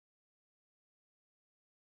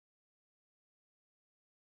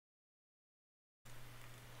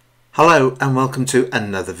Hello and welcome to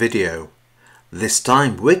another video. This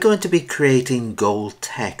time we're going to be creating gold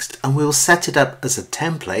text and we'll set it up as a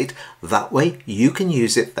template. That way you can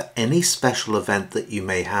use it for any special event that you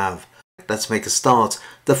may have. Let's make a start.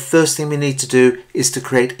 The first thing we need to do is to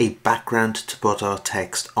create a background to put our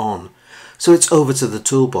text on. So it's over to the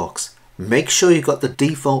toolbox. Make sure you've got the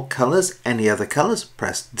default colors. Any other colors,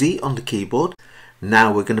 press D on the keyboard.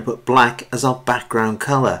 Now we're going to put black as our background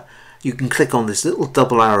color. You can click on this little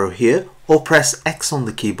double arrow here or press X on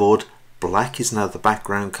the keyboard. Black is now the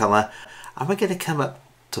background color, and we're going to come up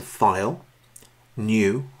to File,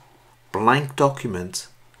 New, Blank Document,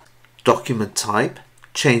 Document Type,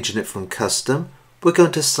 changing it from Custom. We're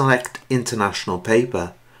going to select International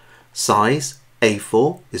Paper. Size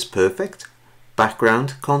A4 is perfect.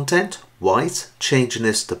 Background content white, changing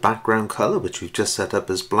this to background color, which we've just set up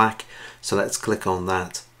as black. So let's click on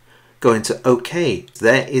that. Going to OK.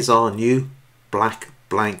 There is our new black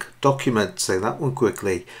blank document. Say that one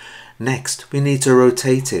quickly. Next, we need to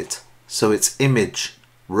rotate it. So it's Image,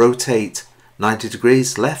 Rotate, 90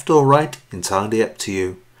 degrees, left or right, entirely up to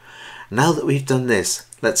you. Now that we've done this,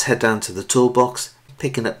 let's head down to the toolbox,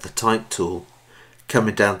 picking up the Type tool.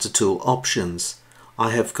 Coming down to Tool Options, I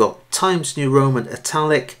have got Times New Roman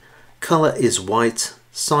Italic, color is white,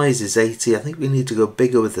 size is 80. I think we need to go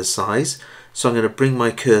bigger with the size. So I'm going to bring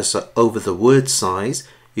my cursor over the word size.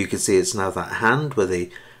 You can see it's now that hand with a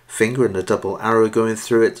finger and a double arrow going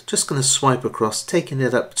through it. Just going to swipe across, taking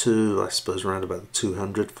it up to, I suppose, around about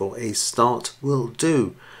 200 for a start will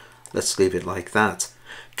do. Let's leave it like that.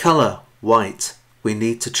 Color, white. We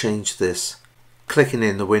need to change this. Clicking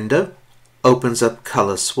in the window opens up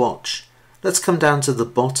Color Swatch. Let's come down to the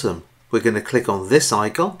bottom. We're going to click on this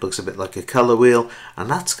icon, looks a bit like a color wheel, and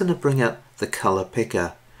that's going to bring up the color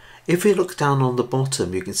picker. If we look down on the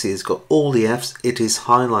bottom, you can see it's got all the F's, it is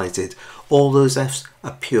highlighted. All those F's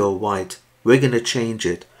are pure white. We're going to change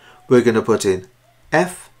it. We're going to put in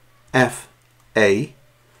FFA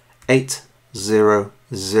 800,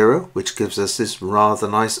 which gives us this rather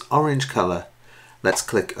nice orange color. Let's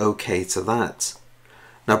click OK to that.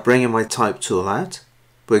 Now bringing my Type tool out,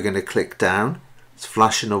 we're going to click down. It's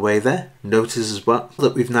flashing away there. Notice as well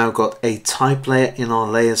that we've now got a type layer in our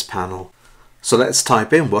layers panel. So let's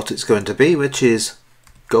type in what it's going to be, which is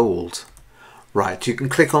gold. Right, you can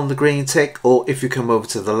click on the green tick, or if you come over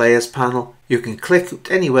to the layers panel, you can click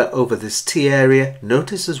anywhere over this T area.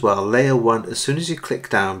 Notice as well, layer 1, as soon as you click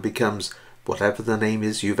down, becomes whatever the name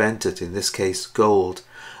is you've entered, in this case gold.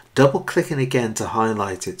 Double clicking again to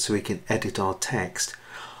highlight it so we can edit our text.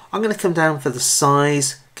 I'm going to come down for the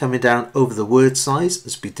size, coming down over the word size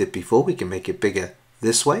as we did before. We can make it bigger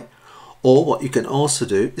this way. Or what you can also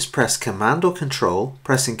do is press Command or Control.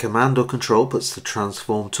 Pressing Command or Control puts the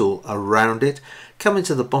transform tool around it. Coming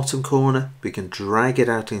to the bottom corner, we can drag it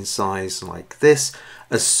out in size like this.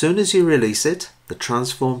 As soon as you release it, the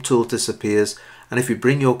transform tool disappears. And if you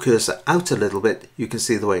bring your cursor out a little bit, you can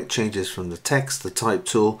see the way it changes from the text, the Type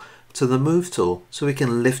tool, to the Move tool. So we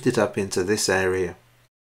can lift it up into this area.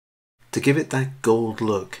 To give it that gold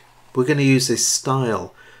look, we're going to use this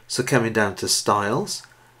style. So coming down to Styles,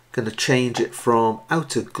 going to change it from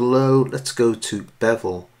outer glow. Let's go to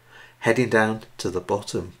bevel, heading down to the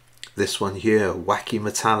bottom. This one here, wacky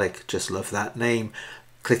metallic, just love that name.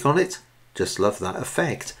 Click on it, just love that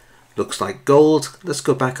effect. Looks like gold. Let's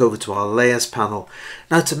go back over to our layers panel.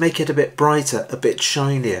 Now to make it a bit brighter, a bit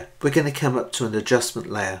shinier, we're going to come up to an adjustment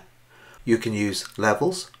layer. You can use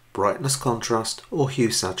levels, brightness contrast, or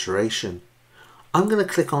hue saturation. I'm going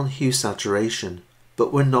to click on hue saturation,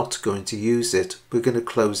 but we're not going to use it. We're going to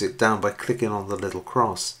close it down by clicking on the little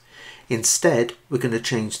cross. Instead, we're going to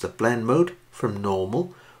change the blend mode from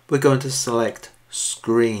normal. We're going to select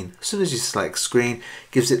screen. As soon as you select screen,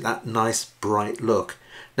 it gives it that nice bright look.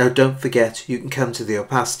 Now don't forget, you can come to the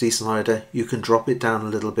opacity slider. You can drop it down a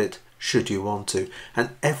little bit should you want to. And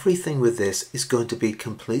everything with this is going to be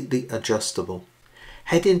completely adjustable.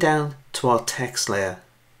 Heading down to our text layer,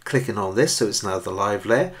 clicking on this so it's now the live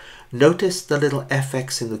layer. Notice the little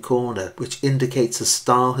FX in the corner, which indicates a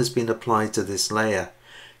style has been applied to this layer.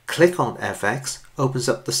 Click on FX, opens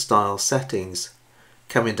up the style settings.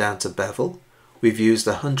 Coming down to bevel, we've used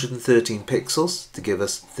 113 pixels to give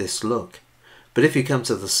us this look. But if you come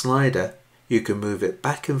to the slider, you can move it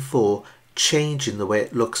back and forth, changing the way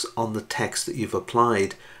it looks on the text that you've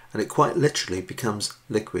applied, and it quite literally becomes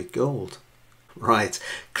liquid gold. Right,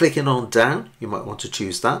 clicking on down, you might want to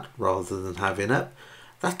choose that rather than having up.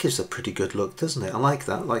 That gives a pretty good look, doesn't it? I like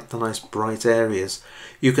that, I like the nice bright areas.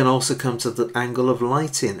 You can also come to the angle of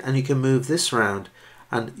lighting and you can move this around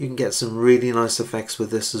and you can get some really nice effects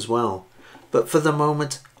with this as well. But for the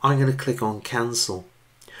moment, I'm going to click on cancel.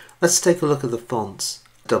 Let's take a look at the fonts.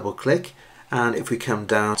 Double click, and if we come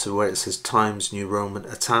down to where it says Times New Roman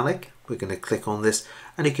Italic, we're going to click on this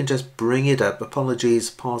and you can just bring it up.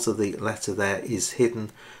 Apologies, part of the letter there is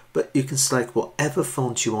hidden, but you can select whatever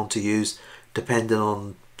font you want to use depending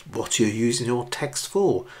on what you're using your text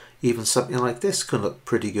for. Even something like this can look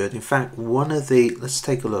pretty good. In fact, let's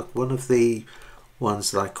take a look, one of the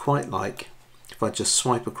ones that I quite like, if I just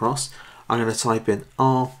swipe across, I'm going to type in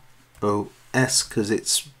ROS because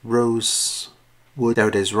it's Rosewood. There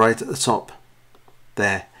it is, right at the top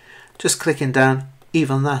there. Just clicking down,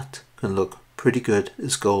 even that can look pretty good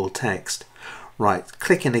as gold text. Right,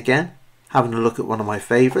 clicking again, having a look at one of my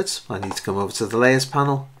favorites. I need to come over to the layers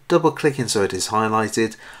panel, double clicking so it is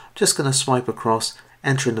highlighted. I'm just going to swipe across,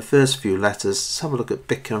 entering the first few letters. Let's have a look at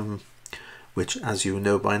Bickham, which, as you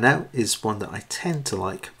know by now, is one that I tend to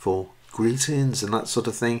like for greetings and that sort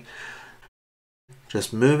of thing.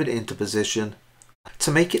 Just move it into position.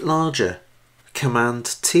 To make it larger,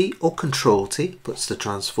 Command T or Control T puts the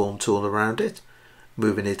transform tool around it,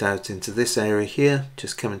 moving it out into this area here,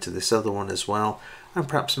 just coming to this other one as well, and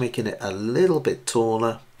perhaps making it a little bit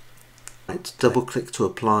taller. Right, double click to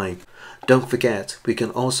apply. Don't forget, we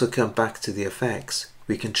can also come back to the effects.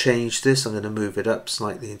 We can change this. I'm going to move it up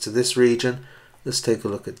slightly into this region. Let's take a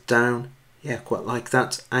look at down. Yeah, quite like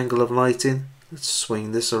that. Angle of lighting. Let's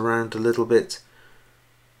swing this around a little bit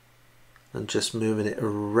and just moving it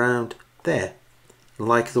around there.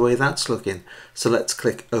 Like the way that's looking. So let's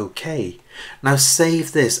click OK. Now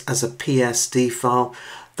save this as a PSD file.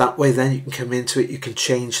 That way then you can come into it, you can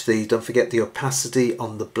change don't forget the opacity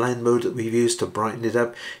on the blend mode that we've used to brighten it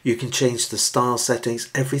up. You can change the style settings.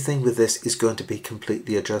 Everything with this is going to be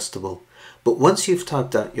completely adjustable. But once you've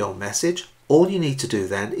typed out your message, all you need to do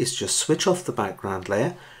then is just switch off the background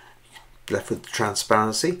layer, left with the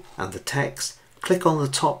transparency and the text. Click on the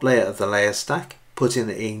top layer of the layer stack, put in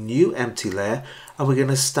a new empty layer, and we're going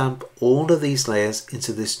to stamp all of these layers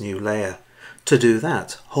into this new layer. To do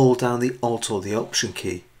that, hold down the Alt or the Option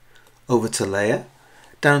key. Over to Layer,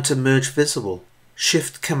 down to Merge Visible.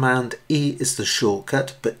 Shift Command E is the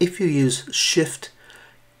shortcut, but if you use Shift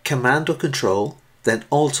Command or Control, then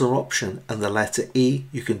Alt or Option and the letter E,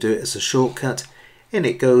 you can do it as a shortcut. In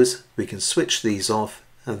it goes. We can switch these off,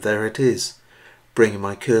 and there it is. Bringing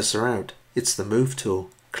my cursor out, it's the Move tool.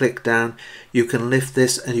 Click down, you can lift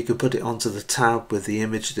this and you can put it onto the tab with the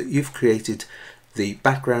image that you've created, the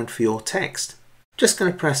background for your text. Just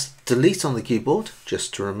going to press Delete on the keyboard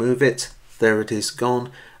just to remove it. There it is,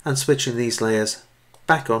 gone, and switching these layers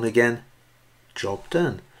back on again. Job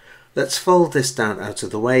done. Let's fold this down out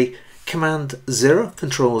of the way. Command 0,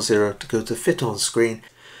 Control 0 to go to Fit on Screen.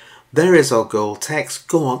 There is our gold text.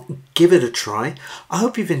 Go on, give it a try. I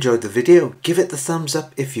hope you've enjoyed the video. Give it the thumbs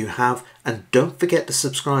up if you have, and don't forget to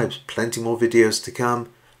subscribe. Plenty more videos to come.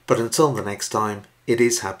 But until the next time, it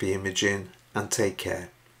is happy imaging, and take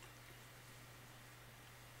care.